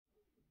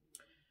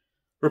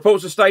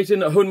Reports are stating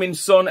that Heung-Min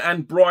Son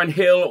and Bryan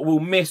will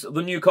miss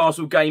the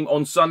Newcastle game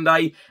on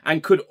Sunday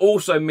and could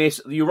also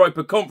miss the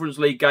Europa Conference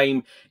League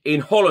game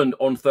in Holland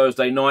on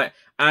Thursday night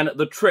and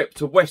the trip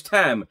to West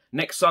Ham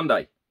next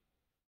Sunday.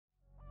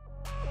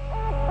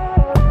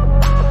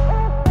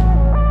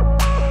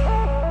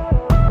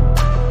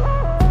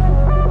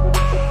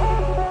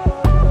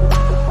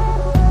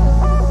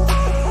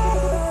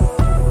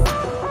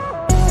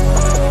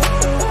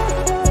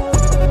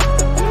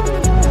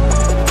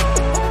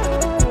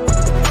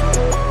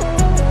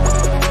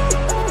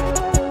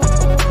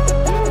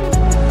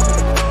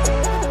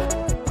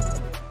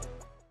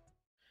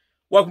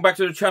 Welcome back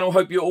to the channel.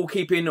 Hope you're all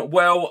keeping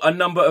well. A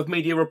number of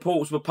media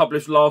reports were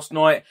published last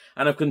night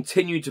and have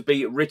continued to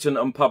be written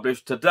and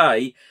published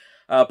today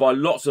by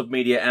lots of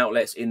media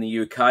outlets in the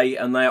UK,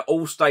 and they are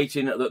all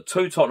stating that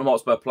 2 Tottenham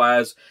Hotspur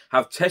players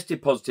have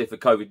tested positive for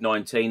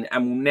COVID-19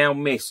 and will now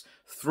miss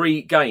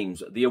 3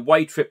 games. The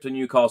away trip to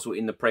Newcastle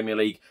in the Premier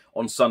League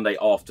on Sunday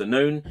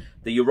afternoon,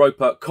 the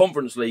Europa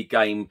Conference League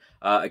game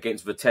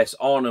against Vitesse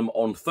Arnhem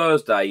on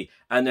Thursday,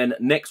 and then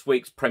next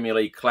week's Premier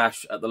League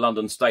clash at the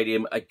London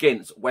Stadium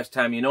against West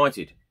Ham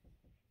United.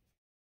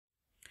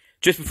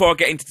 Just before I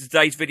get into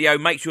today's video,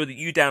 make sure that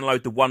you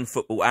download the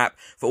OneFootball app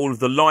for all of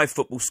the live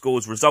football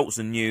scores, results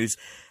and news,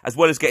 as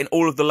well as getting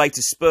all of the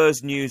latest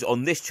Spurs news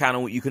on this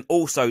channel. You can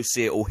also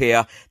see it all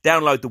here.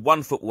 Download the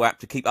OneFootball app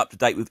to keep up to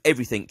date with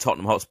everything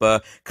Tottenham Hotspur,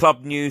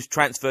 club news,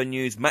 transfer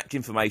news, match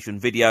information,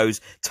 videos,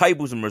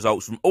 tables and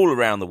results from all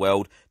around the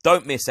world.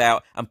 Don't miss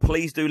out, and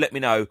please do let me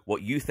know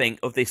what you think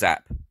of this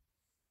app.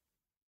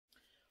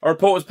 A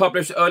report was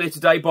published earlier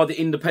today by the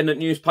Independent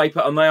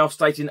newspaper, and they are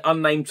stating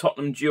unnamed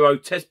Tottenham duo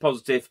test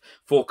positive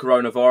for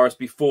coronavirus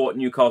before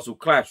Newcastle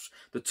clash.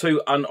 The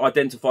 2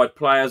 unidentified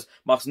players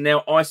must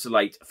now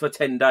isolate for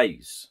 10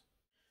 days.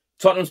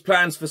 Tottenham's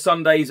plans for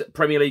Sunday's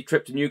Premier League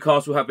trip to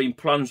Newcastle have been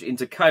plunged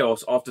into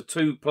chaos after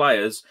 2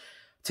 players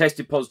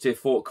tested positive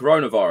for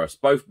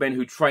coronavirus. Both men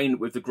who trained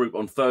with the group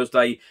on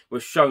Thursday were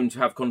shown to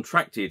have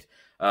contracted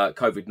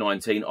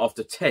COVID-19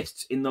 after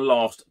tests in the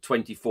last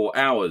 24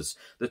 hours.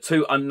 The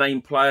 2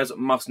 unnamed players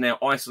must now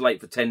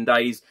isolate for 10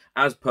 days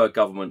as per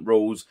government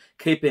rules,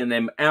 keeping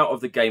them out of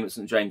the game at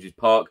St James's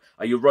Park,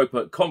 a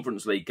Europa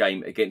Conference League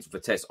game against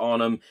Vitesse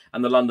Arnhem,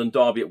 and the London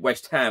derby at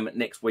West Ham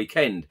next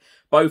weekend.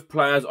 Both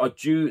players are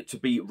due to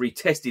be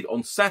retested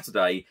on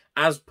Saturday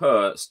as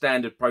per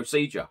standard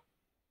procedure.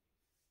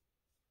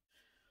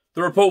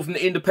 The report from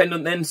the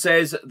Independent then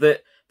says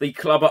that the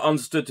club are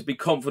understood to be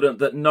confident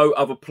that no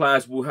other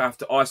players will have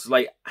to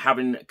isolate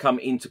having come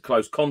into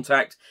close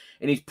contact.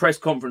 In his press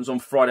conference on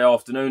Friday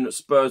afternoon,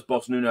 Spurs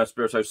boss Nuno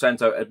Espirito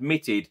Santo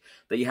admitted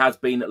that he has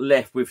been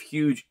left with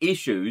huge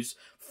issues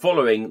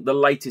following the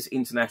latest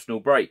international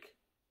break.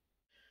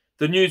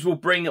 The news will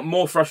bring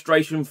more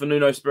frustration for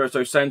Nuno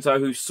Espirito Santo,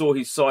 who saw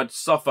his side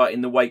suffer in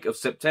the wake of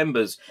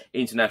September's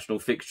international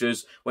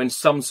fixtures when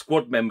some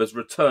squad members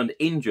returned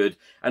injured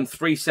and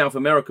 3 South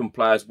American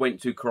players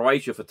went to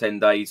Croatia for 10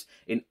 days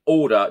in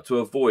order to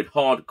avoid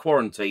hard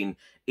quarantine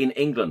in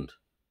England.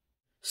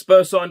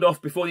 Spurs signed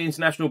off before the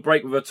international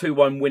break with a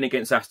 2-1 win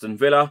against Aston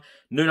Villa.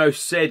 Nuno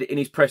said in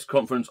his press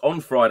conference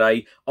on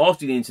Friday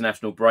after the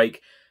international break,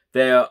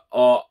 "There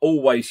are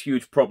always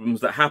huge problems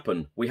that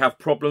happen. We have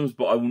problems,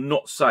 but I will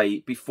not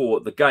say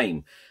before the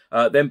game."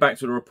 Then back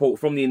to the report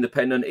from the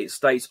Independent. It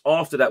states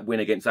after that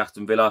win against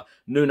Aston Villa,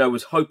 Nuno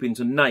was hoping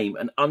to name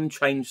an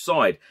unchanged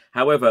side.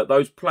 However,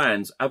 those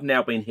plans have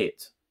now been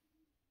hit.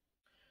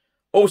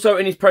 Also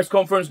in his press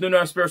conference, Nuno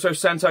Espirito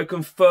Santo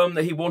confirmed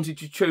that he wanted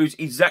to choose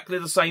exactly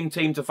the same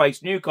team to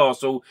face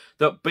Newcastle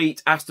that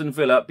beat Aston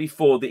Villa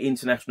before the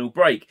international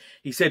break.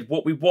 He said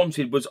what we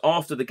wanted was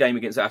after the game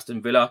against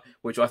Aston Villa,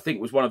 which I think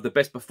was one of the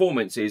best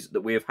performances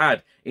that we have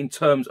had in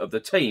terms of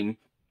the team,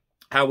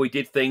 how we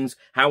did things,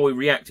 how we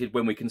reacted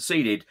when we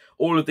conceded,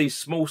 all of these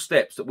small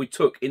steps that we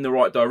took in the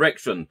right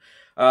direction.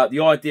 The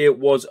idea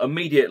was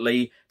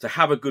immediately to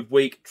have a good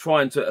week,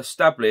 trying to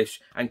establish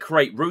and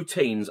create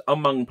routines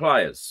among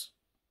players.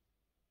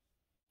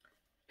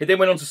 He then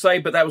went on to say,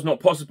 but that was not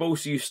possible,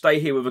 so you stay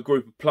here with a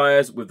group of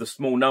players with the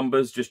small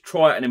numbers, just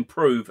try and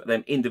improve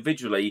them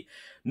individually,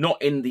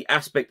 not in the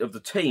aspect of the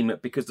team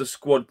because the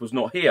squad was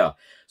not here.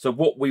 So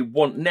what we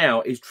want now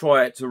is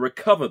try to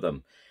recover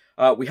them.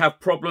 We have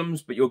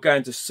problems, but you're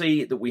going to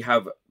see that we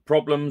have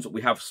problems,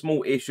 we have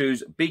small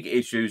issues, big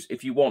issues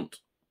if you want.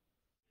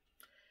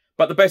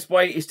 But the best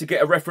way is to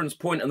get a reference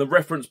point, and the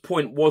reference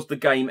point was the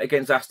game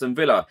against Aston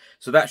Villa.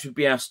 So that should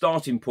be our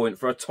starting point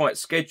for a tight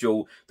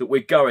schedule that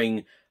we're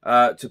going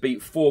to be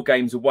 4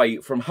 games away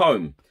from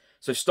home.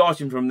 So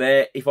starting from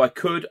there, if I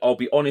could, I'll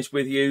be honest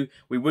with you,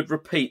 we would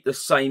repeat the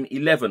same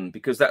 11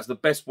 because that's the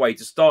best way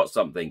to start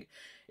something.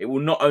 It will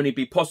not only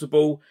be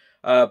possible,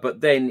 but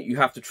then you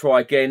have to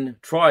try again,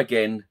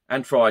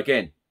 and try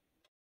again.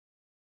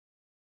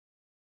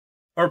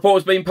 A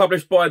report has been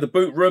published by The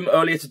Boot Room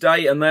earlier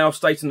today, and they are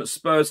stating that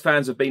Spurs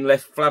fans have been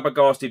left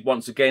flabbergasted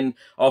once again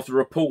after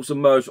reports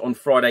emerged on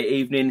Friday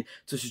evening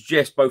to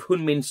suggest both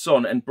Heung-Min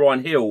Son and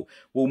Bryan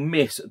will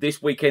miss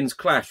this weekend's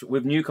clash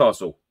with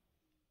Newcastle.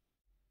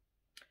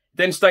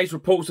 Then states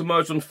reports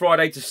emerged on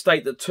Friday to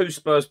state that 2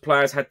 Spurs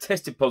players had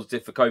tested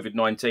positive for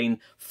COVID-19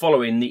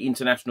 following the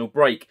international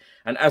break.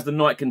 And as the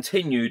night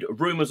continued,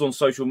 rumours on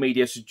social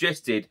media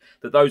suggested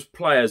that those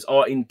players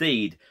are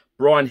indeed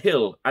Bryan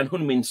Hill and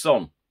Heung-Min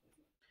Son.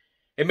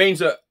 It means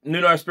that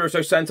Nuno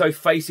Espirito Santo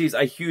faces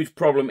a huge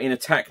problem in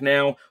attack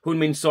now.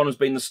 Heung-Min Son has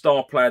been the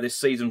star player this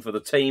season for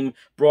the team.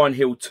 Bryan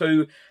Hill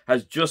too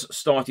has just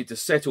started to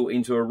settle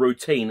into a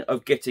routine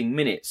of getting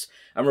minutes.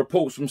 And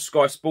reports from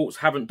Sky Sports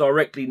haven't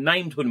directly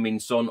named Heung-Min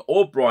Son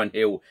or Bryan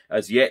Hill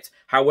as yet.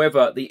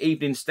 However, the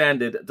Evening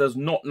Standard does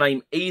not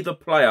name either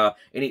player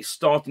in its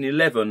starting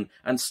 11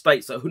 and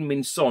states that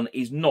Heung-Min Son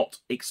is not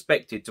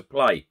expected to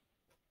play.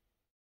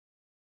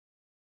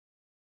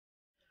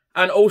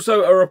 And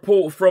also a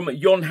report from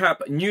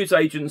Yonhap news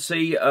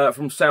agency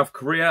from South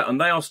Korea, and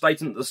they are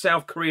stating that the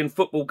South Korean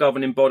football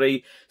governing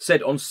body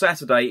said on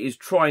Saturday is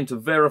trying to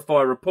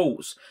verify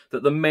reports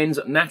that the men's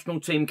national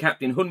team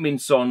captain Heung-Min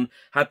Son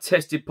had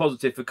tested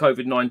positive for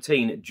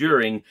COVID-19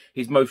 during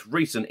his most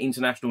recent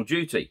international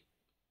duty.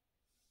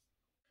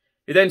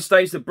 It then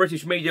states that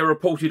British media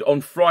reported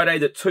on Friday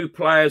that 2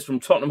 players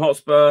from Tottenham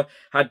Hotspur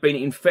had been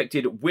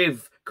infected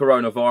with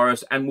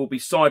coronavirus and will be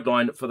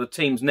sidelined for the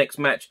team's next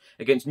match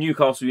against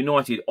Newcastle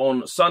United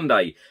on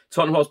Sunday.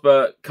 Tottenham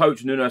Hotspur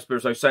coach Nuno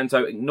Espirito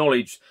Santo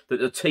acknowledged that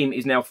the team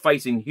is now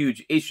facing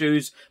huge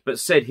issues, but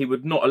said he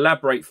would not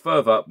elaborate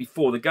further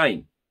before the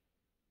game.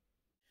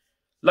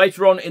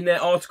 Later on in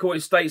their article, it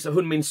states that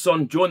Heung-Min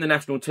Son joined the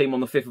national team on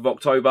the 5th of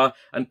October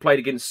and played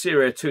against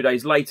Syria 2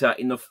 days later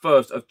in the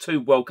first of 2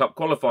 World Cup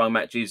qualifying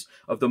matches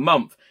of the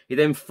month. He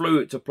then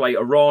flew to play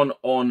Iran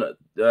on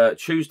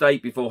Tuesday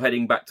before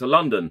heading back to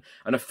London.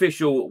 An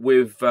official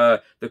with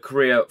the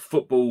Korea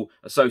Football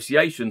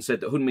Association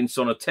said that Heung-Min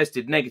Son had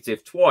tested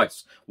negative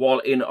twice while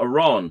in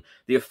Iran.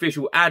 The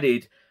official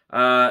added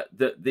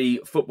that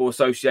the Football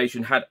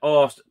Association had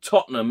asked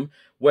Tottenham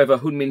whether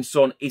Heung-Min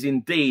Son is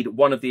indeed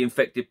one of the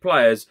infected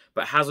players,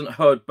 but hasn't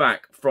heard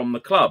back from the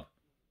club.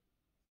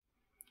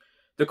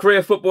 The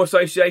Korea Football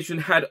Association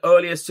had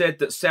earlier said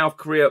that South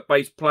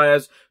Korea-based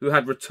players who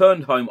had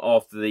returned home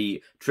after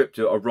the trip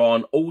to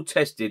Iran all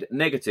tested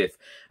negative.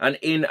 And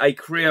in a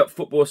Korea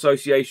Football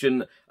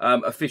Association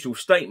official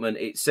statement,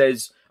 it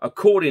says,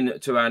 according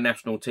to our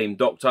national team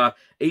doctor,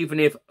 even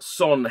if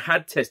Son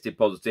had tested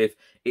positive,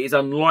 it is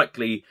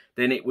unlikely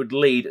then it would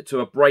lead to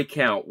a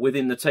breakout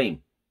within the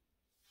team.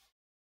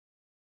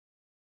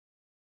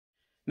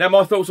 Now,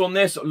 my thoughts on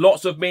this.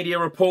 Lots of media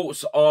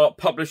reports are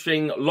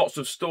publishing lots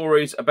of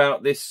stories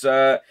about this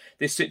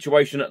this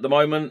situation at the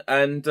moment,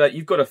 and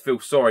you've got to feel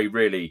sorry,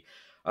 really,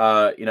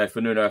 for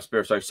Nuno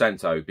Espirito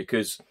Santo,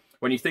 because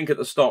when you think at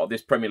the start of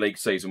this Premier League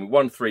season, we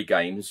won 3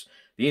 games,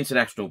 the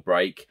international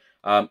break,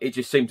 it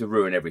just seemed to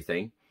ruin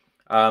everything,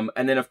 and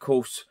then of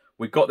course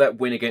we got that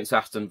win against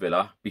Aston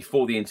Villa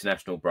before the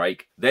international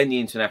break, then the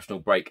international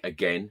break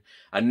again,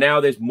 and now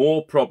there's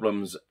more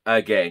problems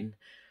again.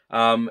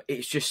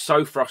 It's just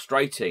so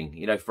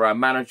frustrating, for our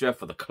manager,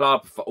 for the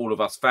club, for all of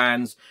us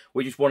fans.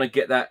 We just want to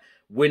get that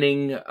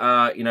winning,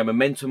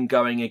 momentum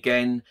going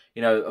again.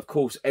 Of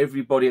course,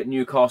 everybody at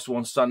Newcastle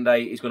on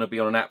Sunday is going to be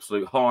on an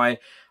absolute high.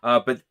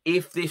 But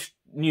if this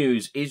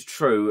news is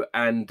true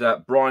and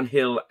Bryan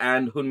Hill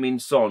and Heung-Min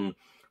Son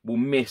will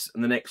miss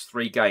the next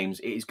 3 games,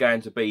 it is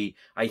going to be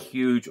a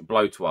huge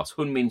blow to us.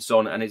 Heung-Min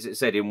Son, and as it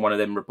said in one of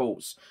them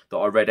reports that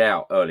I read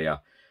out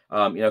earlier,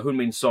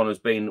 Heung-Min Son has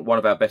been one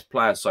of our best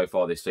players so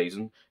far this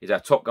season. He's our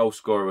top goal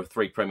scorer with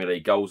 3 Premier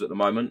League goals at the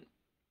moment,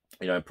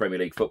 in Premier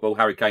League football.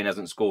 Harry Kane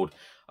hasn't scored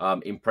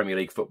in Premier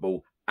League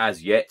football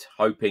as yet,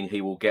 hoping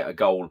he will get a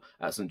goal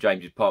at St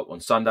James's Park on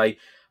Sunday.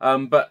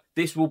 But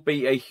this will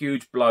be a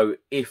huge blow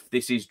if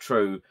this is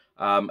true,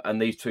 and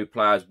these 2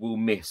 players will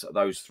miss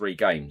those 3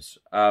 games.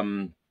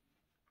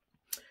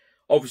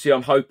 Obviously,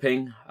 I'm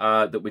hoping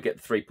that we get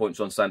the 3 points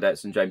on Sunday at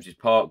St James's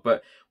Park,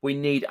 but we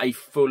need a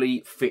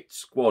fully fit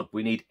squad.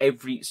 We need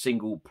every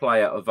single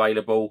player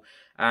available.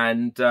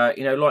 And,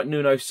 like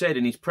Nuno said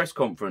in his press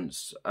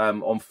conference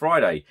on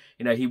Friday,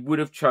 he would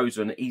have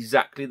chosen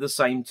exactly the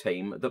same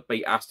team that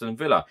beat Aston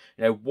Villa.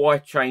 Why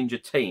change a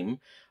team?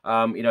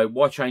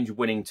 Why change a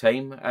winning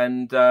team?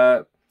 And,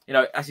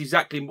 that's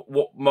exactly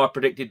what my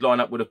predicted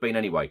lineup would have been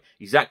anyway.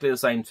 Exactly the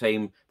same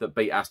team that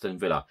beat Aston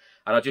Villa.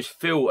 And I just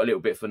feel a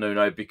little bit for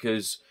Nuno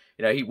because,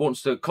 he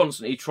wants to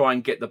constantly try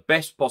and get the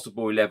best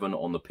possible 11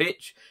 on the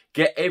pitch,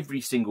 get every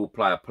single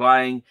player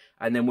playing,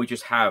 and then we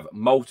just have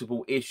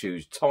multiple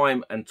issues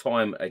time and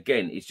time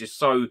again. It's just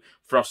so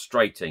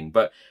frustrating.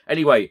 But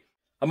anyway,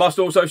 I must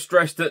also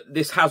stress that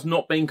this has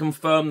not been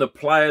confirmed. The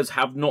players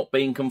have not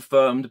been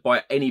confirmed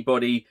by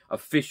anybody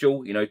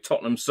official.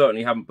 Tottenham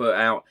certainly haven't put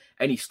out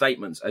any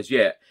statements as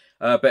yet.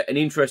 But an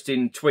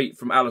interesting tweet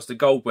from Alistair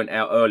Gold went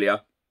out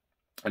earlier.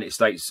 And it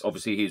states,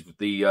 obviously, he's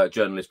the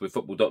journalist with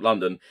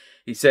Football.London.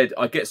 He said,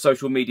 I get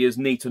social medias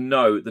need to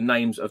know the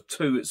names of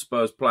 2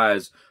 Spurs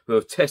players who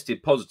have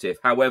tested positive.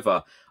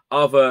 However,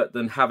 other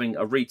than having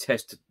a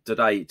retest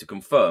today to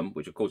confirm,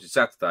 which of course is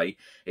Saturday,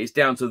 it's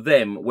down to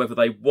them whether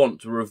they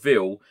want to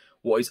reveal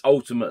what is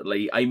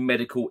ultimately a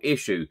medical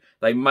issue.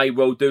 They may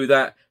well do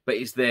that, but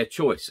it's their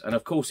choice, and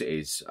of course it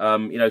is.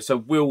 You know, so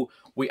will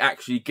we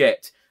actually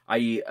get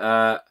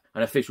an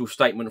official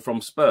statement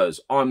from Spurs?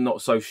 I'm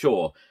not so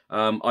sure.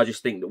 I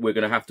just think that we're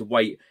going to have to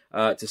wait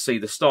to see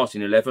the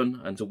starting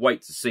 11 and to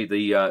wait to see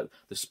the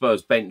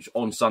Spurs bench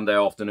on Sunday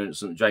afternoon at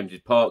St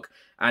James's Park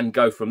and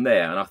go from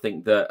there. And I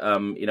think that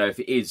you know, if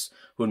it is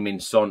Heung-Min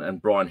Son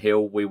and Bryan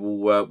Hill, we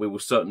will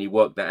certainly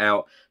work that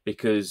out,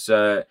 because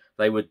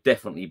they would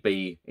definitely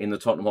be in the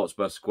Tottenham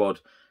Hotspur squad,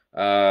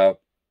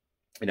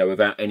 you know,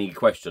 without any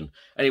question.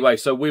 Anyway,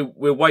 so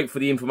we'll wait for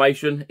the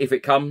information if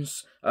it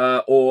comes,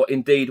 or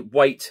indeed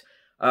wait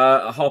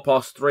at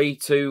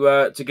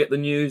 3:30 to get the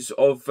news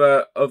of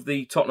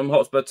the Tottenham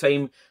Hotspur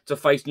team to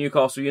face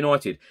Newcastle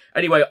United.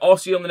 Anyway, I'll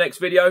see you on the next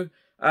video.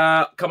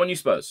 Come on, you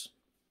Spurs.